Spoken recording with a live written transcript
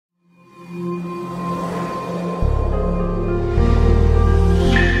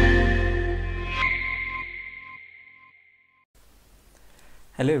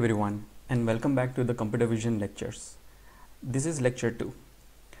Hello everyone and welcome back to the Computer Vision lectures. This is lecture 2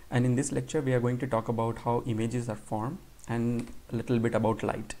 and in this lecture we are going to talk about how images are formed and a little bit about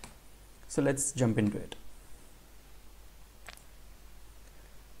light. So let's jump into it.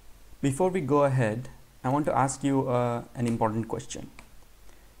 Before we go ahead, I want to ask you an important question.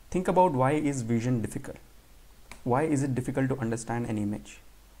 Think about why is vision difficult? Why is it difficult to understand an image?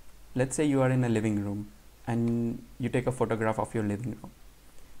 Let's say you are in a living room and you take a photograph of your living room.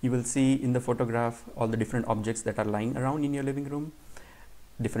 You will see in the photograph all the different objects that are lying around in your living room,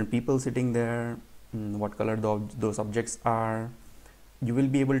 different people sitting there, what color those objects are. You will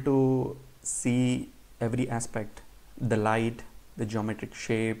be able to see every aspect, the light, the geometric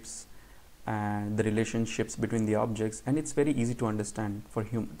shapes, and the relationships between the objects, and it's very easy to understand for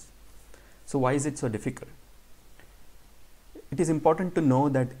humans. So why is it so difficult? It is important to know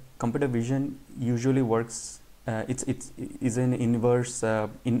that computer vision usually works it's an inverse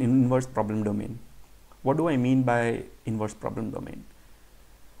problem domain. What do I mean by inverse problem domain?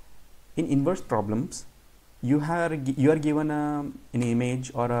 In inverse problems, you are given an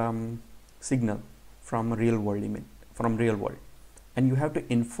image or a signal from real world, and you have to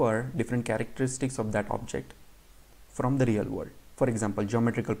infer different characteristics of that object from the real world. For example,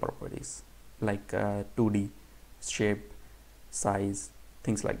 geometrical properties like 2D shape, size,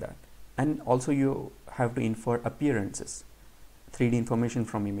 things like that. And also you have to infer appearances, 3D information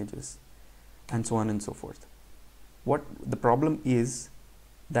from images, and so on and so forth. What the problem is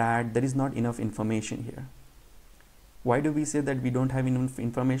that there is not enough information here. Why do we say that we don't have enough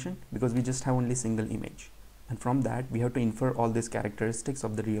information? Because we just have only single image, and from that we have to infer all these characteristics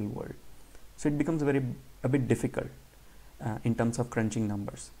of the real world. So it becomes a bit difficult in terms of crunching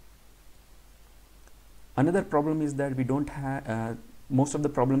numbers. Another problem is that we don't have most of the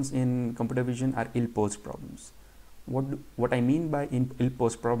problems in computer vision are ill-posed problems. What I mean by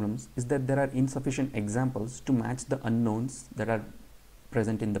ill-posed problems is that there are insufficient examples to match the unknowns that are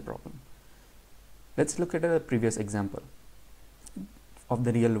present in the problem. Let's look at a previous example of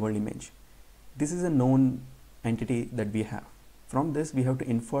the real world image. This is a known entity that we have. From this we have to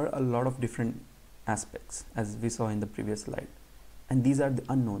infer a lot of different aspects, as we saw in the previous slide, and these are the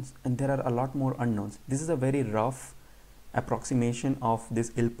unknowns, and there are a lot more unknowns. This is a very rough approximation of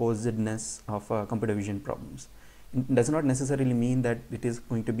this ill-posedness of computer vision problems. It does not necessarily mean that it is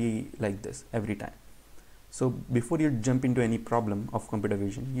going to be like this every time. So before you jump into any problem of computer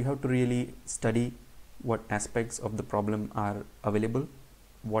vision, you have to really study what aspects of the problem are available,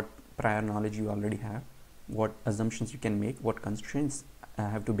 what prior knowledge you already have, what assumptions you can make, what constraints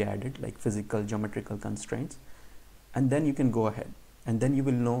have to be added, like physical, geometrical constraints, and then you can go ahead, and then you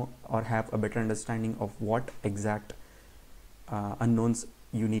will know or have a better understanding of what exact unknowns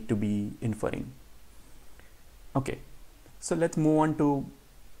you need to be inferring. Okay, so let's move on to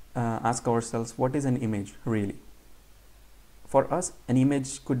ask ourselves, what is an image really? For us, an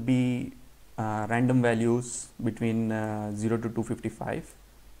image could be random values between 0 to 255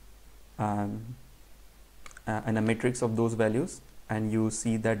 and a matrix of those values, and you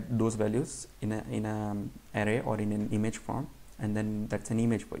see that those values in an array or in an image form, and then that's an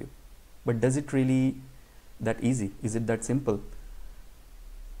image for you. But does it really that easy? Is it that simple?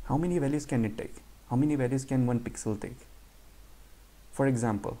 How many values can it take? How many values can one pixel take? For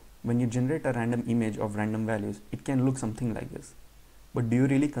example, when you generate a random image of random values, it can look something like this. But do you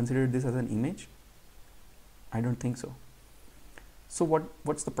really consider this as an image? I don't think so. So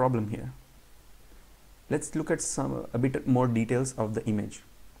what's the problem here? Let's look at a bit more details of the image.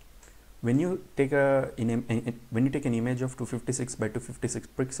 When you take an image of 256 by 256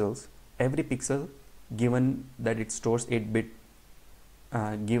 pixels, every pixel, given that it stores 8-bit,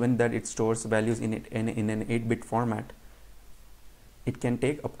 given that it stores values in an 8-bit format, it can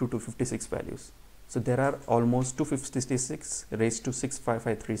take up to 256 values. So there are almost 256 raised to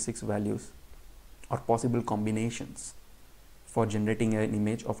 65536 values or possible combinations for generating an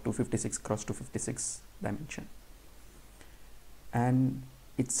image of 256 cross 256 dimension. And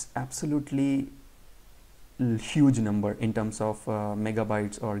it's absolutely huge number in terms of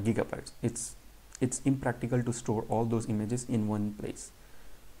megabytes or gigabytes. It's impractical to store all those images in one place.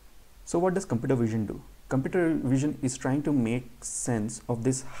 So what does computer vision do? Computer vision is trying to make sense of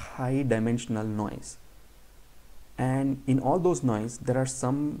this high dimensional noise, and in all those noise there are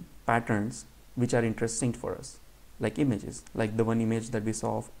some patterns which are interesting for us, like images, like the one image that we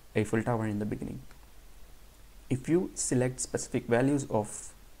saw of Eiffel Tower in the beginning. If you select specific values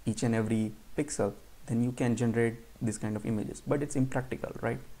of each and every pixel, then you can generate this kind of images, but it's impractical,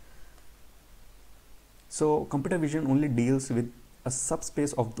 right? So computer vision only deals with a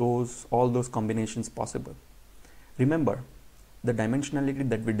subspace of all those combinations possible. Remember, the dimensionality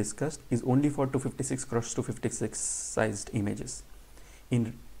that we discussed is only for 256 cross 256 sized images.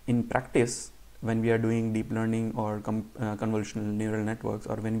 In practice, when we are doing deep learning or convolutional neural networks,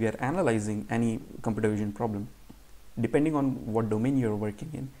 or when we are analyzing any computer vision problem, depending on what domain you're working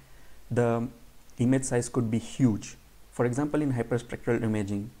in, the image size could be huge. For example, in hyperspectral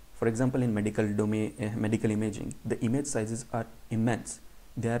imaging, for example, in medical imaging, the image sizes are immense.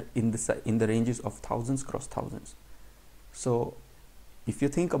 They are in the ranges of thousands cross thousands. So if you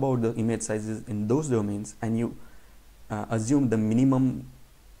think about the image sizes in those domains, and you assume the minimum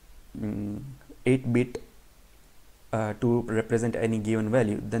 8-bit to represent any given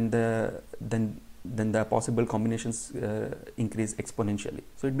value, then the possible combinations increase exponentially.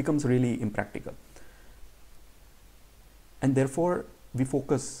 So it becomes really impractical. And therefore, we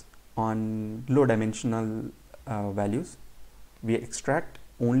focus on low dimensional values. We extract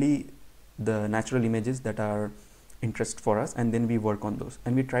only the natural images that are interest for us, and then we work on those,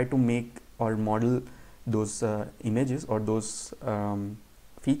 and we try to make or model those images or those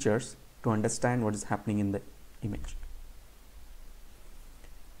features to understand what is happening in the image.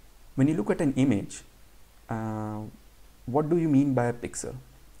 When you look at an image, what do you mean by a pixel?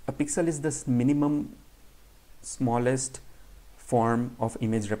 A pixel is the minimum smallest form of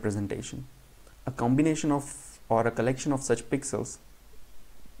image representation. A combination of or a collection of such pixels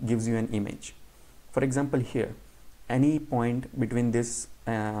gives you an image. For example, here, any point between this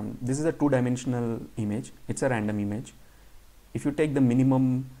is a two-dimensional image. It's a random image. If you take the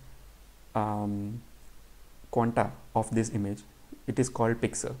minimum quanta of this image, it is called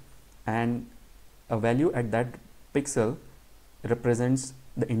pixel, and a value at that pixel represents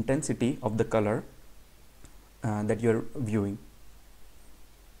the intensity of the color that you're viewing.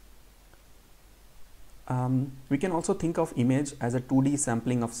 We can also think of image as a 2D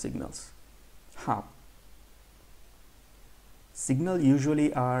sampling of signals. How? Signals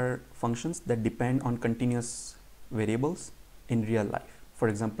usually are functions that depend on continuous variables in real life. For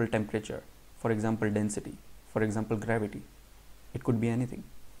example, temperature, for example, density, for example, gravity. It could be anything.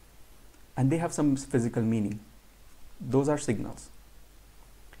 And they have some physical meaning. Those are signals.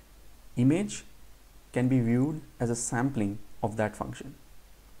 Image can be viewed as a sampling of that function,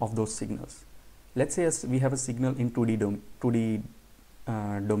 of those signals. Let's say we have a signal in 2D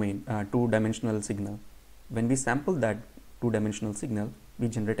domain, two-dimensional signal. When we sample that two-dimensional signal, we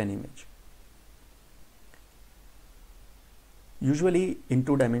generate an image. Usually in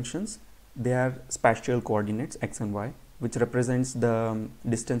 2 dimensions, they are spatial coordinates x and y, which represents the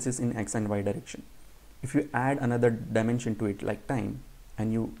distances in x and y direction. If you add another dimension to it, like time,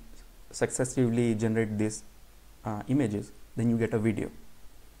 and you successively generate these images, then you get a video.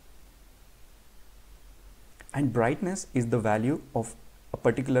 And brightness is the value of a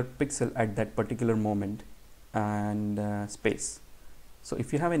particular pixel at that particular moment and space. So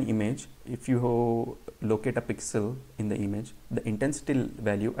if you have an image, if you locate a pixel in the image, the intensity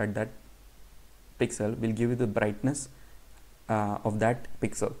value at that pixel will give you the brightness of that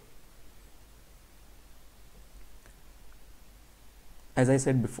pixel. As I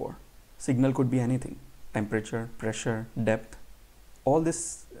said before, signal could be anything: temperature, pressure, depth. All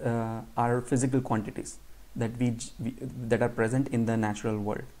this are physical quantities that that are present in the natural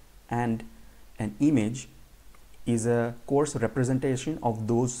world, and an image is a coarse representation of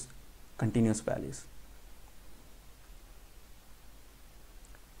those continuous values.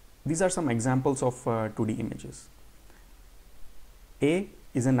 These are some examples of 2D images. A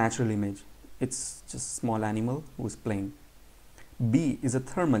is a natural image. It's just a small animal who is playing. B is a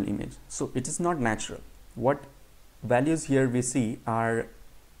thermal image, so it is not natural. What values here we see are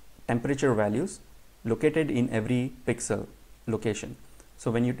temperature values located in every pixel location.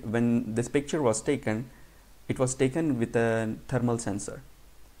 So when this picture was taken, it was taken with a thermal sensor,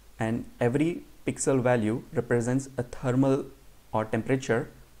 and every pixel value represents a thermal or temperature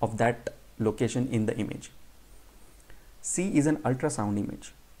of that location in the image. C is an ultrasound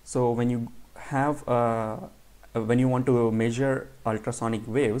image. So when you have when you want to measure ultrasonic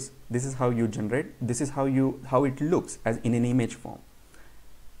waves, this is how you generate. This is how it looks as in an image form.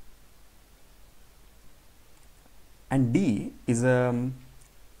 And D is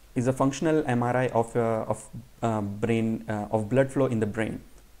a functional MRI of brain of blood flow in the brain.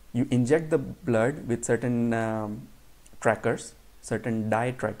 You inject the blood with certain trackers, certain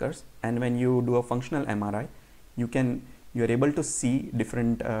dye trackers, and when you do a functional MRI, you are able to see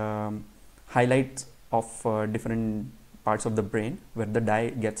different highlights of different parts of the brain where the dye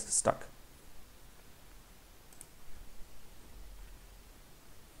gets stuck.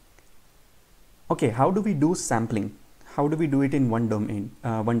 Okay, how do we do sampling? How do we do it in one domain,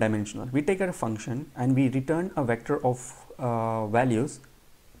 one dimensional? We take a function and we return a vector of values,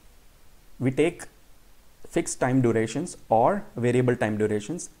 we take fixed time durations or variable time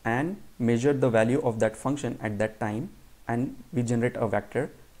durations and measure the value of that function at that time, and we generate a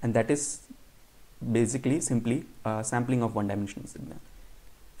vector, and that is basically simply sampling of one-dimensional signal.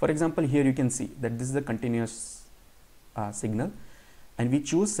 For example, here you can see that this is a continuous signal, and we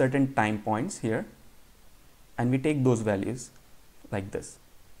choose certain time points here and we take those values like this,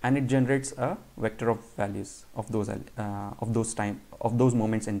 and it generates a vector of values of those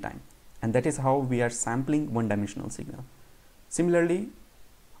moments in time, and that is how we are sampling one-dimensional signal. Similarly,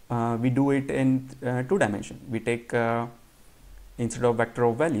 we do it in two dimension. We take instead of vector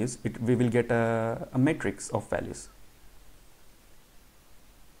of values, we will get a matrix of values.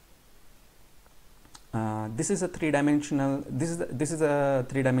 This is a three-dimensional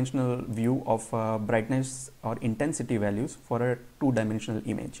view of brightness or intensity values for a two-dimensional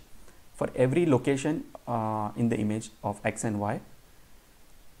image. For every location in the image of x and y,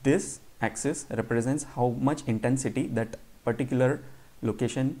 this axis represents how much intensity that particular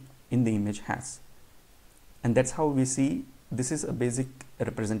location in the image has, and that's how we see. This is a basic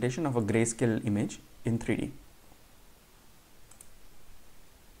representation of a grayscale image in 3D.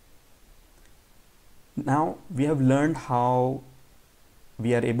 Now we have learned how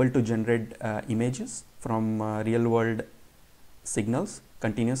we are able to generate images from real world signals,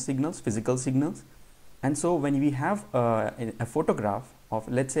 continuous signals, physical signals. And so when we have a photograph of,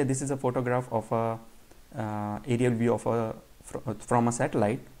 let's say this is a photograph of a aerial view of from a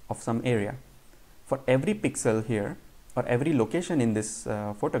satellite of some area. For every pixel here or every location in this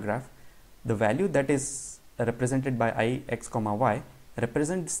photograph, the value that is represented by I, x, y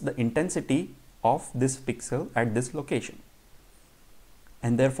represents the intensity of this pixel at this location.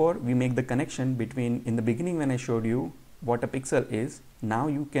 And therefore we make the connection between, in the beginning when I showed you what a pixel is, now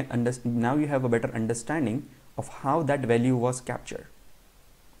you can now you have a better understanding of how that value was captured.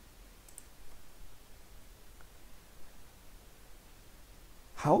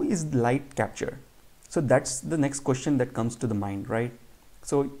 How is light captured? So that's the next question that comes to the mind, right?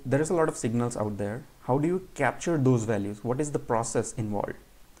 So there is a lot of signals out there. How do you capture those values? What is the process involved?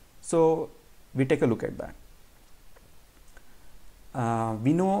 So we take a look at that.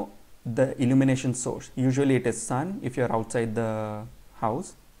 We know the illumination source. Usually it is sun if you're outside the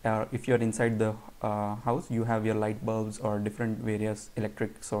house, or if you're inside the house, you have your light bulbs or different various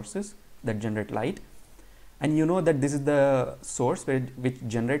electric sources that generate light. And you know that this is the source which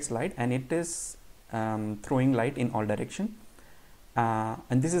generates light, and it is throwing light in all direction.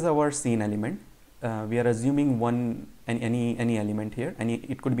 And this is our scene element. We are assuming any element here,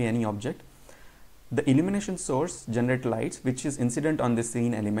 it could be any object. The illumination source generates lights which is incident on the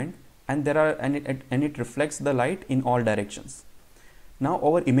scene element, and it reflects the light in all directions. Now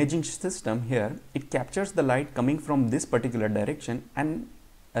our imaging system here, it captures the light coming from this particular direction and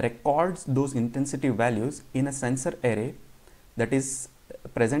records those intensity values in a sensor array that is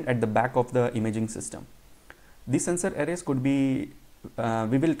present at the back of the imaging system. These sensor arrays could be,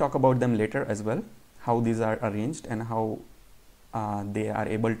 we will talk about them later as well, how these are arranged and how they are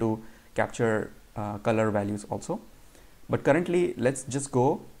able to capture color values also. But currently let's just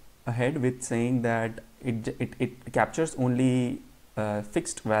go ahead with saying that it captures only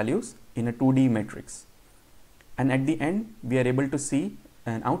fixed values in a 2D matrix, and at the end we are able to see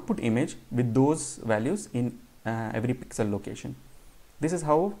an output image with those values in every pixel location. This is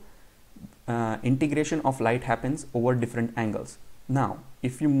how integration of light happens over different angles. Now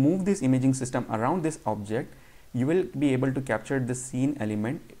if you move this imaging system around this object, you will be able to capture the scene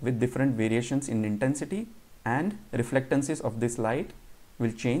element with different variations in intensity, and reflectances of this light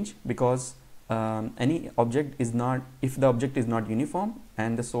will change because any object is not, if the object is not uniform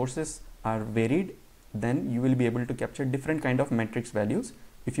and the sources are varied, then you will be able to capture different kind of matrix values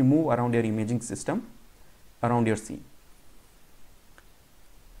if you move around your imaging system around your scene.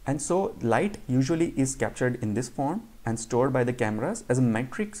 And so light usually is captured in this form and stored by the cameras as a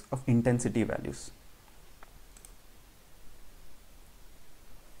matrix of intensity values.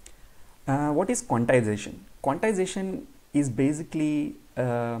 What is quantization? Quantization is basically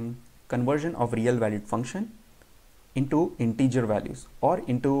conversion of real valued function into integer values or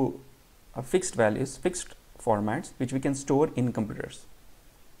into fixed values, fixed formats which we can store in computers.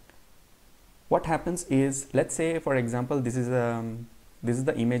 What happens is, let's say for example this is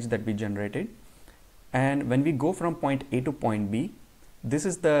the image that we generated, and when we go from point A to point B, this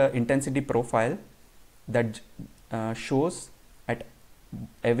is the intensity profile that shows at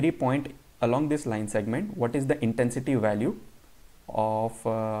every point along this line segment what is the intensity value of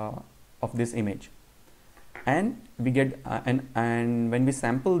this image. And we get and when we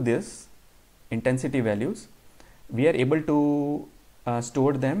sample this intensity values, we are able to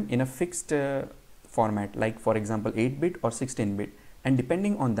store them in a fixed format, like for example 8-bit or 16-bit, and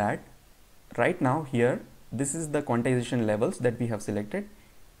depending on that, right now here this is the quantization levels that we have selected.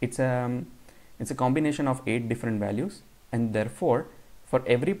 It's a combination of 8 different values, and therefore for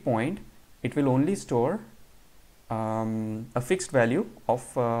every point it will only store a fixed value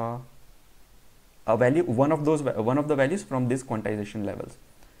of a value, one of the values from this quantization levels.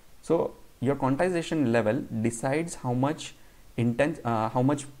 So your quantization level decides how much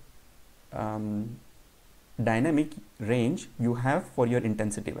dynamic range you have for your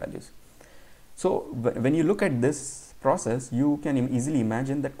intensity values. So when you look at this process, you can easily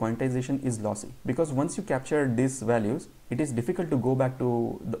imagine that quantization is lossy, because once you capture these values, it is difficult to go back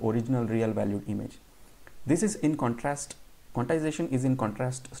to the original real valued image. This is in contrast, quantization is in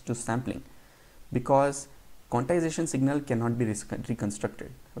contrast to sampling, because quantization signal cannot be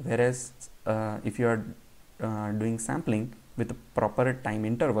reconstructed, whereas if you are doing sampling with a proper time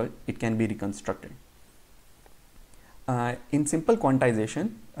interval, it can be reconstructed. In simple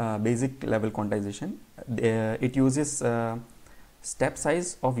quantization, basic level quantization, it uses step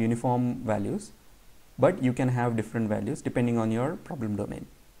size of uniform values, but you can have different values depending on your problem domain.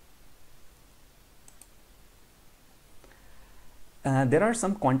 There are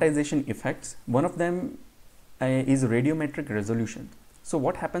some quantization effects. One of them is radiometric resolution. So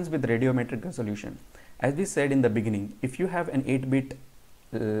what happens with radiometric resolution? As we said in the beginning, if you have an 8-bit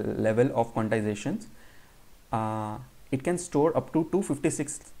level of quantizations, it can store up to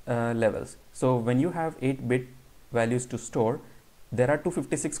 256 levels. So when you have 8-bit values to store, there are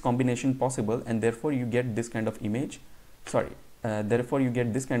 256 combination possible, and therefore you get this kind of image. Therefore you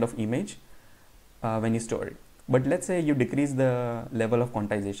get this kind of image when you store it. But let's say you decrease the level of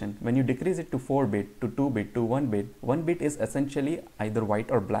quantization. When you decrease it to 4-bit, to 2-bit, to 1-bit, 1 bit is essentially either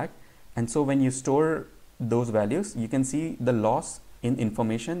white or black, and so when you store those values, you can see the loss in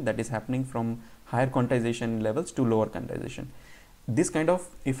information that is happening from higher quantization levels to lower quantization. This kind of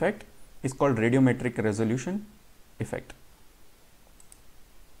effect is called radiometric resolution effect.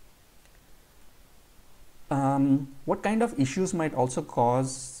 What kind of issues might also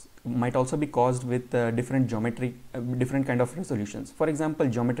be caused with different kind of resolutions? For example,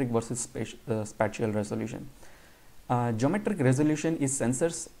 geometric versus spatial resolution. Geometric resolution is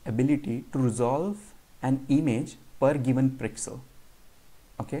sensor's ability to resolve an image per given pixel.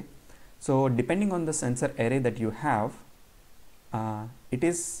 Okay, so depending on the sensor array that you have, it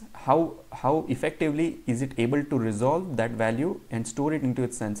is how effectively is it able to resolve that value and store it into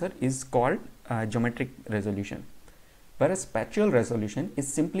its sensor is called geometric resolution. Whereas spatial resolution is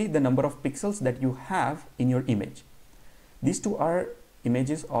simply the number of pixels that you have in your image. These two are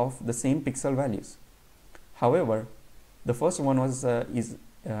images of the same pixel values. However, the first one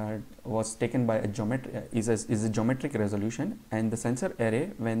was taken by a geometric resolution, and the sensor array,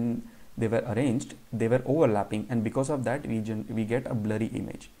 when they were arranged, they were overlapping, and because of that we get a blurry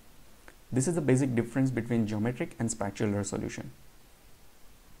image. This is the basic difference between geometric and spatial resolution.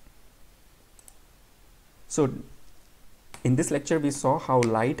 So in this lecture we saw how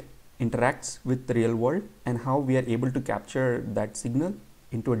light interacts with the real world and how we are able to capture that signal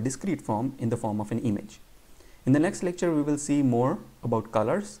into a discrete form in the form of an image. In the next lecture we will see more about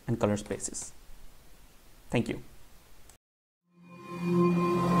colors and color spaces. Thank you.